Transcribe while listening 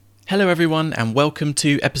Hello everyone and welcome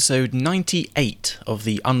to episode 98 of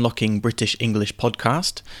the Unlocking British English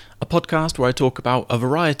podcast, a podcast where I talk about a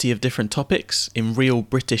variety of different topics in real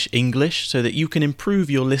British English so that you can improve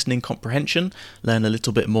your listening comprehension, learn a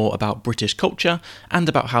little bit more about British culture, and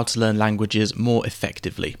about how to learn languages more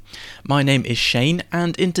effectively. My name is Shane,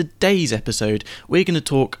 and in today's episode we're going to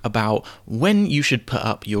talk about when you should put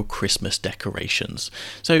up your Christmas decorations.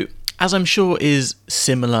 So, as I'm sure is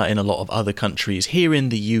similar in a lot of other countries, here in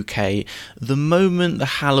the UK, the moment the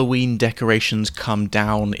Halloween decorations come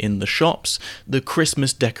down in the shops, the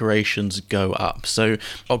Christmas decorations go up. So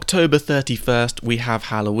October 31st, we have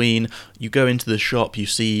Halloween. You go into the shop, you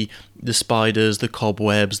see the spiders, the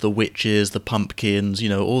cobwebs, the witches, the pumpkins,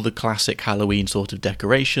 all the classic Halloween sort of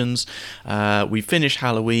decorations. We finish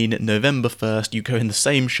Halloween November 1st, you go in the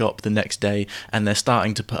same shop the next day and they're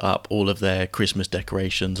starting to put up all of their Christmas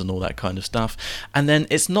decorations and all that kind of stuff. And then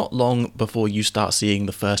it's not long before you start seeing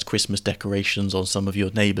the first Christmas decorations on some of your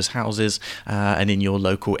neighbours' houses and in your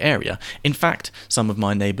local area. In fact, some of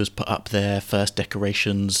my neighbours put up their first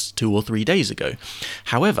decorations 2 or 3 days ago.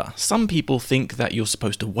 However, some people think that you're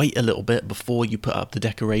supposed to wait a little bit before you put up the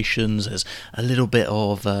decorations. There's a little bit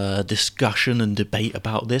of discussion and debate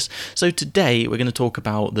about this. So today we're going to talk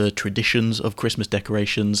about the traditions of Christmas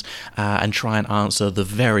decorations and try and answer the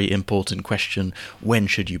very important question, when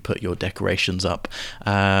should you put your decorations up?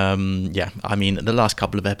 The last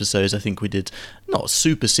couple of episodes I think we did not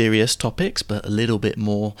super serious topics, but a little bit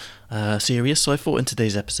more serious. So I thought in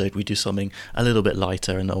today's episode we do something a little bit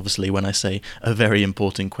lighter, and obviously when I say a very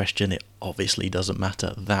important question, it obviously doesn't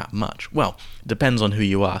matter that much. Well, it depends on who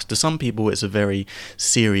you ask. To some people it's a very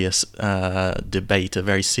serious debate, a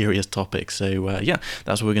very serious topic. So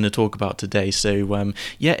that's what we're going to talk about today. So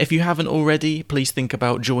if you haven't already, please think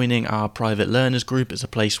about joining our private learners group. It's a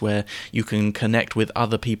place where you can connect with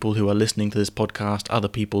other people who are listening to this podcast, other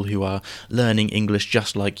people who are learning English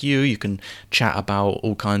just like you. You can chat about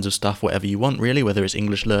all kinds of stuff, whatever you want really, whether it's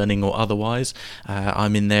English learning or otherwise.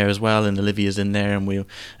 I'm in there as well, and Olivia's in there, and we'll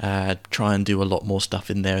try and do a lot more stuff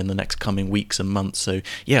in there in the next coming weeks and months. So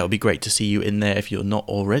yeah, it'll be great to see you in there if you're not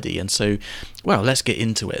already. And so, well, let's get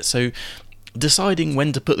into it. So deciding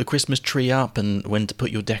when to put the Christmas tree up and when to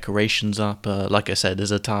put your decorations up, like I said,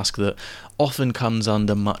 is a task that often comes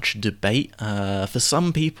under much debate. For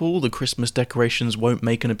some people, the Christmas decorations won't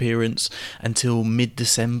make an appearance until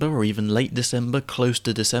mid-December or even late December, close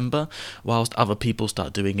to December, whilst other people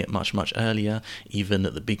start doing it much, much earlier, even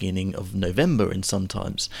at the beginning of November in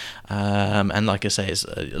sometimes. And like I say, it's,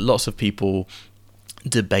 lots of people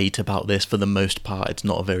debate about this. For the most part, it's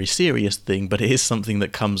not a very serious thing, but it is something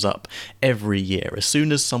that comes up every year. As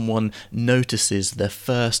soon as someone notices their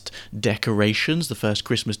first decorations, the first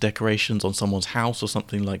Christmas decorations on someone's house or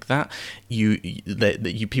something like that,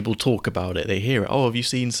 people talk about it. They hear it. Oh, have you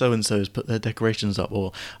seen so-and-so's put their decorations up?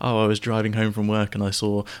 Or, oh, I was driving home from work and I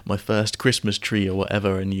saw my first Christmas tree or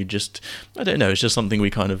whatever. And you just, I don't know, it's just something we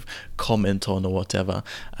kind of comment on or whatever.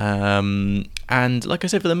 And like I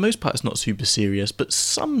said, for the most part, it's not super serious, but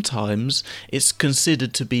sometimes it's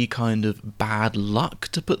considered to be kind of bad luck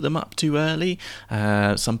to put them up too early.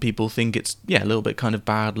 Some people think it's, a little bit kind of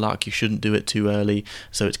bad luck. You shouldn't do it too early,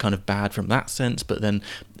 so it's kind of bad from that sense. But then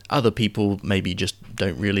other people maybe just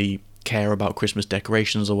don't really care about Christmas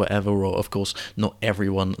decorations or whatever, or of course not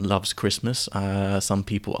everyone loves Christmas. Some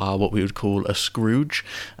people are what we would call a Scrooge,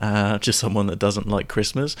 just someone that doesn't like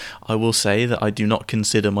Christmas. I will say that I do not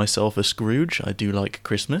consider myself a Scrooge. I do like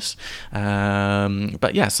Christmas,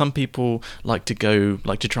 but yeah, some people like to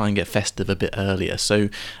try and get festive a bit earlier. So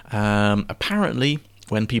apparently,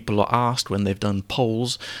 when people are asked, when they've done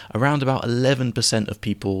polls, around about 11% of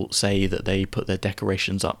people say that they put their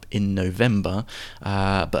decorations up in November,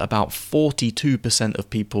 but about 42% of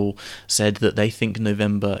people said that they think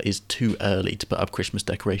November is too early to put up Christmas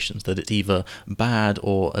decorations, that it's either bad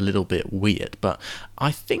or a little bit weird. But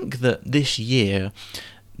I think that this year,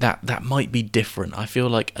 that might be different. I feel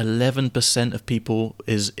like 11% of people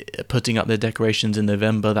is putting up their decorations in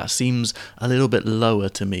November. That seems a little bit lower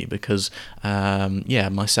to me because,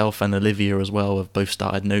 myself and Olivia as well have both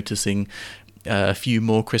started noticing a few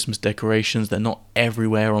more Christmas decorations. They're not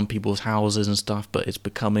everywhere on people's houses and stuff, but it's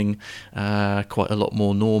becoming quite a lot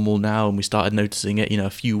more normal now, and we started noticing it a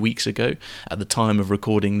few weeks ago. At the time of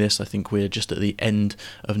recording this, I think we're just at the end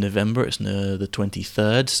of November. It's the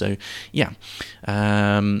 23rd, so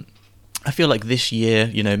I feel like this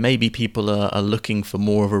year, maybe people are looking for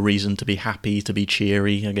more of a reason to be happy, to be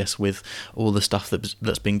cheery. I guess with all the stuff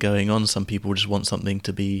that's been going on, some people just want something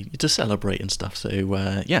to celebrate and stuff. So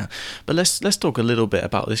but let's talk a little bit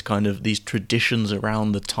about these traditions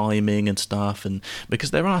around the timing and stuff, and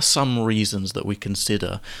because there are some reasons that we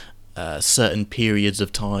consider certain periods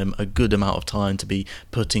of time, a good amount of time to be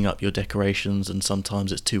putting up your decorations, and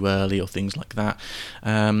sometimes it's too early or things like that.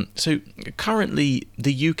 So currently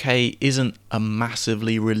the UK isn't a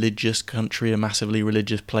massively religious country, a massively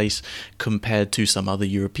religious place compared to some other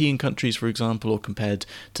European countries, for example, or compared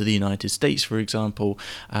to the United States, for example.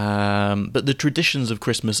 But the traditions of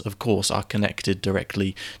Christmas, of course, are connected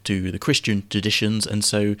directly to the Christian traditions, and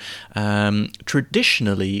so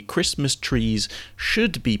traditionally Christmas trees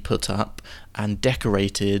should be put up and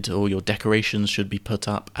decorated, or your decorations should be put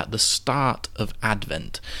up at the start of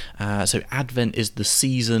Advent. So Advent is the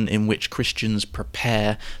season in which Christians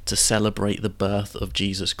prepare to celebrate the birth of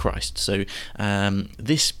Jesus Christ. So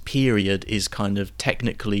this period is kind of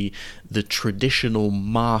technically the traditional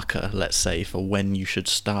marker, let's say, for when you should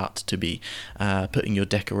start to be putting your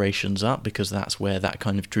decorations up, because that's where that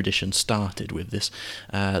kind of tradition started, with this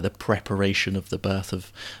the preparation of the birth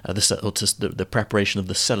of the preparation of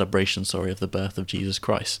the celebration, of the birth of Jesus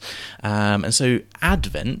Christ. And so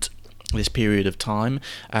Advent, this period of time,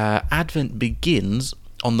 Advent begins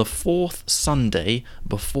on the fourth Sunday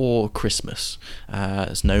before Christmas.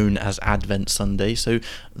 It's known as Advent Sunday. So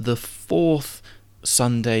the fourth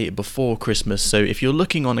Sunday before Christmas. So if you're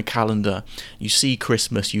looking on a calendar, you see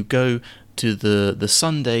Christmas, you go to the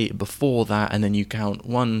Sunday before that, and then you count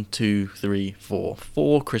 1, 2, 3, 4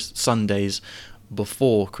 Sundays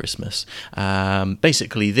before Christmas.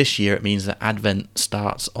 Basically this year it means that Advent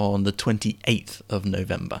starts on the 28th of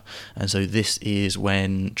November, and so this is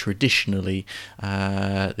when traditionally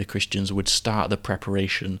the Christians would start the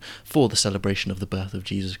preparation for the celebration of the birth of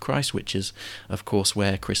Jesus Christ, which is of course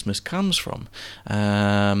where Christmas comes from.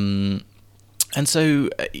 And so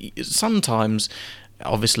sometimes,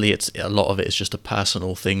 obviously, it's a lot of it is just a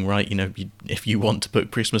personal thing, right? If you want to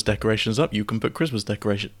put Christmas decorations up, you can put Christmas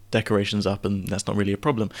decorations up, and that's not really a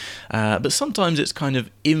problem. But sometimes it's kind of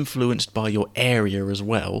influenced by your area as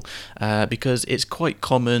well, because it's quite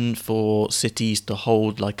common for cities to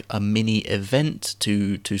hold like a mini event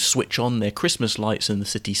to switch on their Christmas lights in the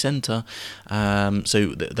city centre.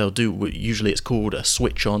 So they'll do, usually it's called a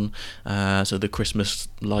switch on, so the Christmas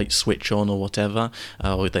light switch on or whatever,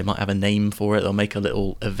 or they might have a name for it. They'll make a little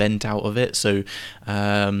event out of it. So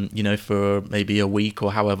for maybe a week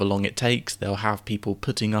or however long it takes, they'll have people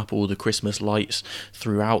putting up all the Christmas lights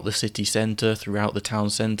throughout the city centre, throughout the town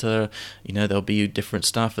centre. There'll be different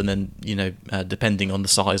stuff, and then depending on the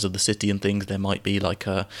size of the city and things, there might be like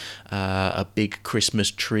a big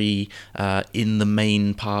Christmas tree in the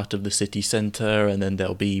main part of the city centre, and then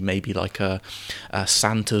there'll be maybe like a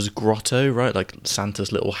Santa's grotto, right, like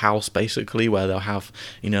Santa's little house basically, where they'll have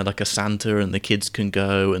like a Santa, and the kids can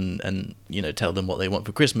go and tell them what they want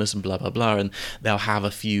for Christmas and blah blah blah, and they'll have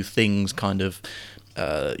a few things kind of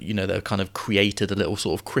they've kind of created a little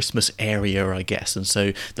sort of Christmas area, I guess, and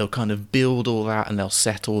so they'll kind of build all that and they'll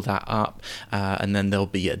set all that up, and then there'll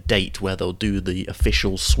be a date where they'll do the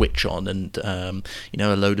official switch on, and a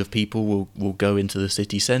load of people will go into the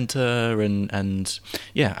city centre, and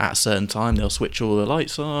at a certain time they'll switch all the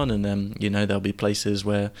lights on, and then there'll be places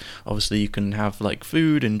where obviously you can have like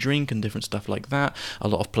food and drink and different stuff like that. A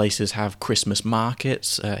lot of places have Christmas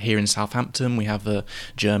markets. Here in Southampton we have a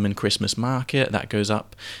German Christmas market that goes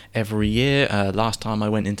up every year. Last time I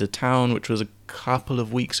went into town, which was a couple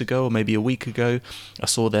of weeks ago or maybe a week ago, I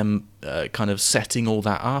saw them kind of setting all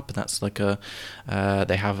that up, and that's like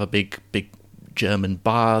they have a big German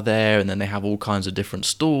bar there, and then they have all kinds of different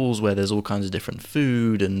stalls where there's all kinds of different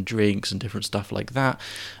food and drinks and different stuff like that.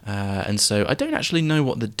 And so I don't actually know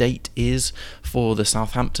what the date is for the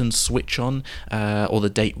Southampton switch on, or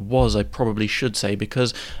the date was, I probably should say,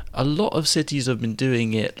 because a lot of cities have been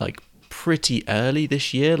doing it like pretty early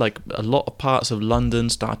this year. Like a lot of parts of London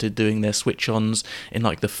started doing their switch-ons in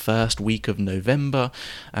like the first week of November,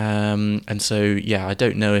 and so I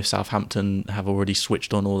don't know if Southampton have already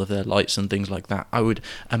switched on all of their lights and things like that. I would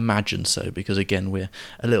imagine so, because again we're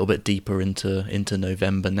a little bit deeper into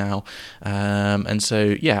November now, and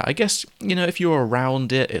so I guess if you're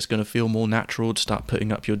around it, it's going to feel more natural to start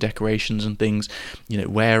putting up your decorations and things.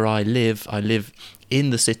 Where I live in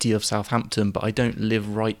the city of Southampton, but I don't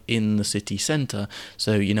live right in the city centre,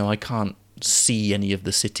 so I can't see any of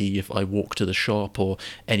the city if I walk to the shop or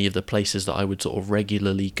any of the places that I would sort of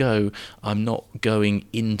regularly go. I'm not going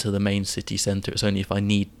into the main city centre. It's only if I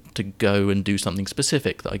need to go and do something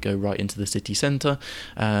specific, that I go right into the city centre.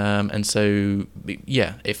 And so,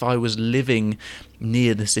 yeah, if I was living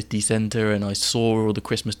near the city centre and I saw all the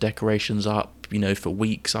Christmas decorations up, for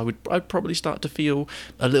weeks, I'd probably start to feel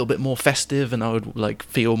a little bit more festive, and I would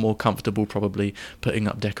feel more comfortable probably putting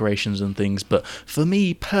up decorations and things. But for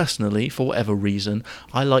me personally, for whatever reason,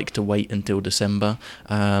 I like to wait until December.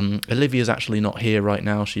 Olivia's actually not here right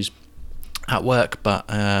now. She's at work, but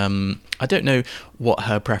I don't know what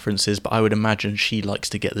her preference is, but I would imagine she likes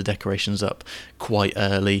to get the decorations up quite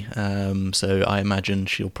early, so I imagine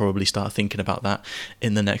she'll probably start thinking about that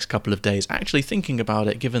in the next couple of days. Actually thinking about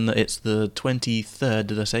it, given that it's the 23rd,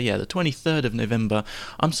 did I say? Yeah, the 23rd of November,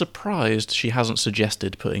 I'm surprised she hasn't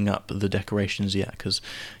suggested putting up the decorations yet, because,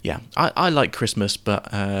 yeah, I like Christmas, but,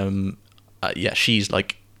 yeah, she's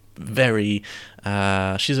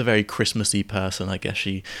she's a very Christmassy person. I guess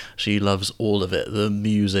she loves all of it, the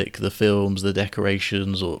music, the films, the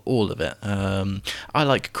decorations, or all of it. I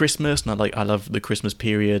like Christmas, and I love the Christmas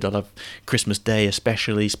period. I love Christmas Day,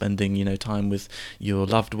 especially spending time with your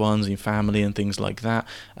loved ones, your family, and things like that.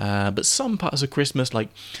 But some parts of Christmas, like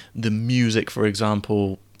the music, for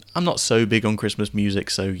example, I'm not so big on Christmas music,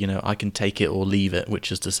 so, I can take it or leave it,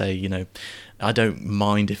 which is to say, I don't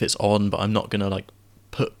mind if it's on, but I'm not going to,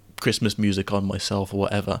 put Christmas music on myself or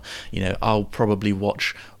whatever. I'll probably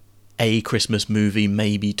watch a Christmas movie,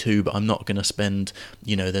 maybe two, but I'm not going to spend,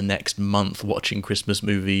 the next month watching Christmas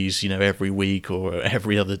movies, every week or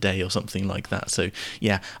every other day or something like that. So,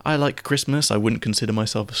 yeah, I like Christmas. I wouldn't consider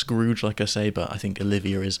myself a Scrooge, like I say, but I think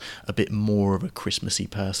Olivia is a bit more of a Christmassy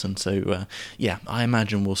person. So, yeah, I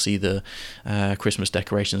imagine we'll see the Christmas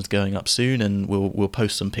decorations going up soon, and we'll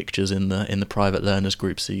post some pictures in the private learners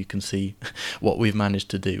group so you can see what we've managed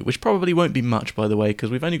to do, which probably won't be much, by the way, because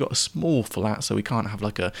we've only got a small flat, so we can't have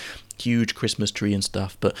a huge Christmas tree and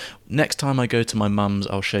stuff. But next time I go to my mum's,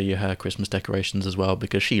 I'll show you her Christmas decorations as well,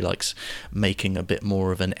 because she likes making a bit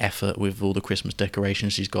more of an effort with all the Christmas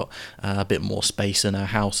decorations. She's got a bit more space in her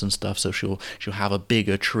house and stuff, so she'll have a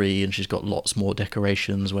bigger tree, and she's got lots more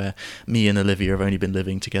decorations, where me and Olivia have only been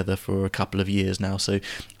living together for a couple of years now, so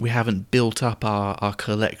we haven't built up our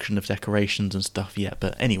collection of decorations and stuff yet.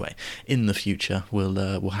 But anyway, in the future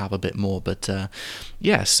we'll have a bit more. But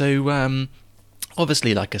yeah, so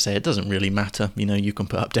obviously, like I say, it doesn't really matter. You can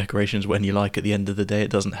put up decorations when you like at the end of the day.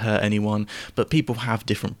 It doesn't hurt anyone. But people have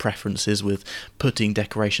different preferences with putting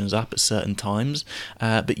decorations up at certain times.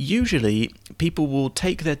 But usually, people will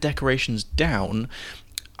take their decorations down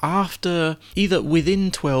after, either within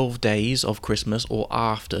 12 days of Christmas or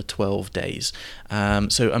after 12 days.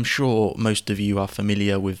 So I'm sure most of you are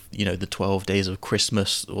familiar with, the 12 days of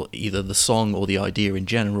Christmas, or either the song or the idea in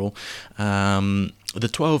general. The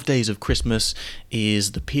 12 days of Christmas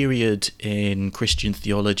is the period in Christian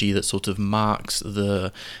theology that sort of marks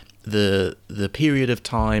the period of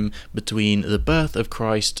time between the birth of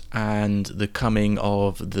Christ and the coming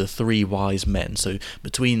of the three wise men. So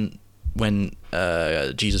between when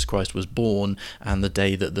Jesus Christ was born and the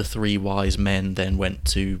day that the three wise men then went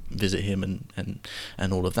to visit him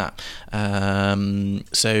and all of that.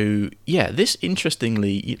 So yeah, this,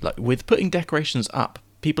 interestingly, with putting decorations up,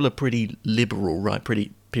 people are pretty liberal, right?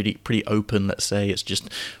 Pretty open, let's say. It's just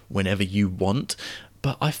whenever you want.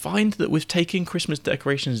 But I find that with taking Christmas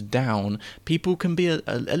decorations down, people can be a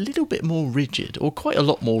little bit more rigid, or quite a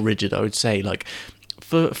lot more rigid, I would say.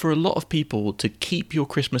 For a lot of people, to keep your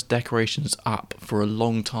Christmas decorations up for a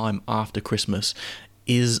long time after Christmas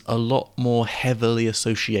is a lot more heavily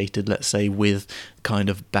associated, let's say, with kind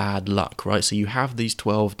of bad luck, right? So you have these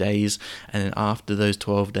 12 days, and then after those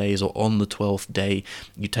 12 days, or on the 12th day,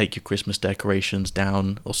 you take your Christmas decorations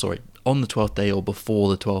down, on the 12th day or before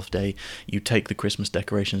the 12th day, you take the Christmas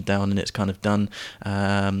decorations down, and it's kind of done.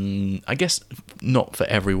 I guess not for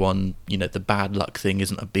everyone, the bad luck thing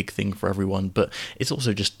isn't a big thing for everyone, but it's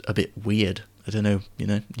also just a bit weird. I don't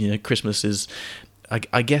know, Christmas is,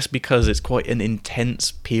 I guess, because it's quite an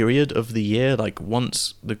intense period of the year.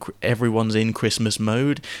 Once everyone's in Christmas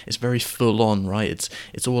mode, it's very full on, right?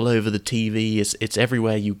 It's all over the TV. It's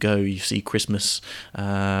everywhere you go. You see Christmas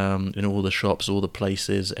in all the shops, all the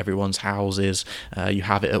places, everyone's houses. You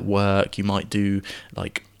have it at work. You might do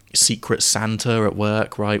Secret Santa at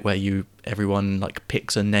work, right, where everyone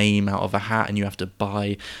picks a name out of a hat, and you have to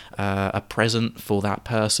buy a present for that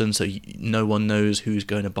person, so no one knows who's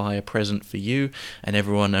going to buy a present for you, and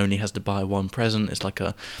everyone only has to buy one present. It's like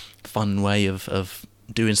a fun way of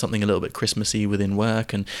doing something a little bit Christmassy within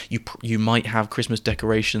work, and you might have Christmas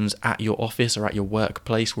decorations at your office or at your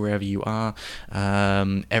workplace, wherever you are.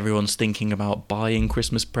 Everyone's thinking about buying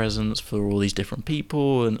Christmas presents for all these different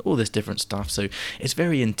people and all this different stuff, so it's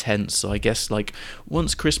very intense. So I guess like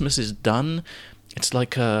once Christmas is done, it's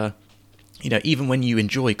like even when you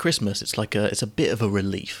enjoy Christmas, it's a bit of a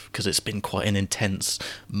relief, because it's been quite an intense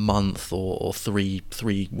month or three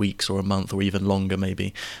weeks or a month or even longer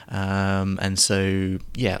maybe. And so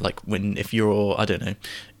yeah, like if you're, I don't know,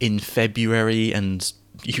 in February and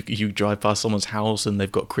you drive past someone's house and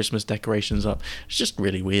they've got Christmas decorations up, it's just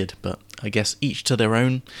really weird. But I guess each to their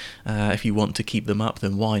own. If you want to keep them up,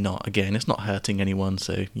 then why not? Again, it's not hurting anyone,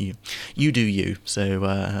 so you do you. So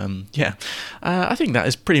I think that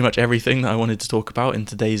is pretty much everything that I wanted to talk about in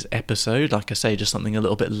today's episode. Like I say, just something a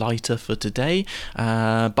little bit lighter for today.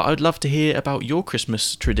 But I'd love to hear about your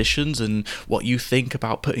Christmas traditions and what you think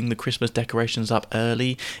about putting the Christmas decorations up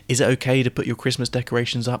early. Is it okay to put your Christmas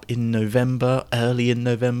decorations up in November, early in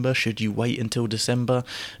November? Should you wait until December?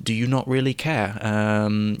 Do you not really care?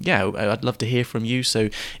 I'd love to hear from you. So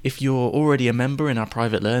if you're already a member in our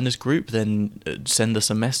private learners group, then send us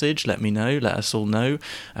a message, let us all know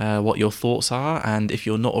what your thoughts are. And if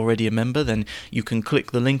you're not already a member, then you can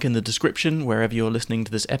click the link in the description wherever you're listening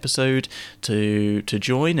to this episode to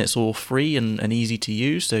join. It's all free and easy to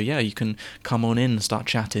use, so yeah, you can come on in and start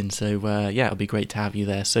chatting. So it'll be great to have you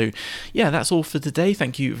there. So yeah, that's all for today.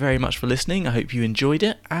 Thank you very much for listening. I hope you enjoyed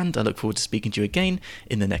it, and I look forward to speaking to you again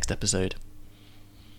in the next episode.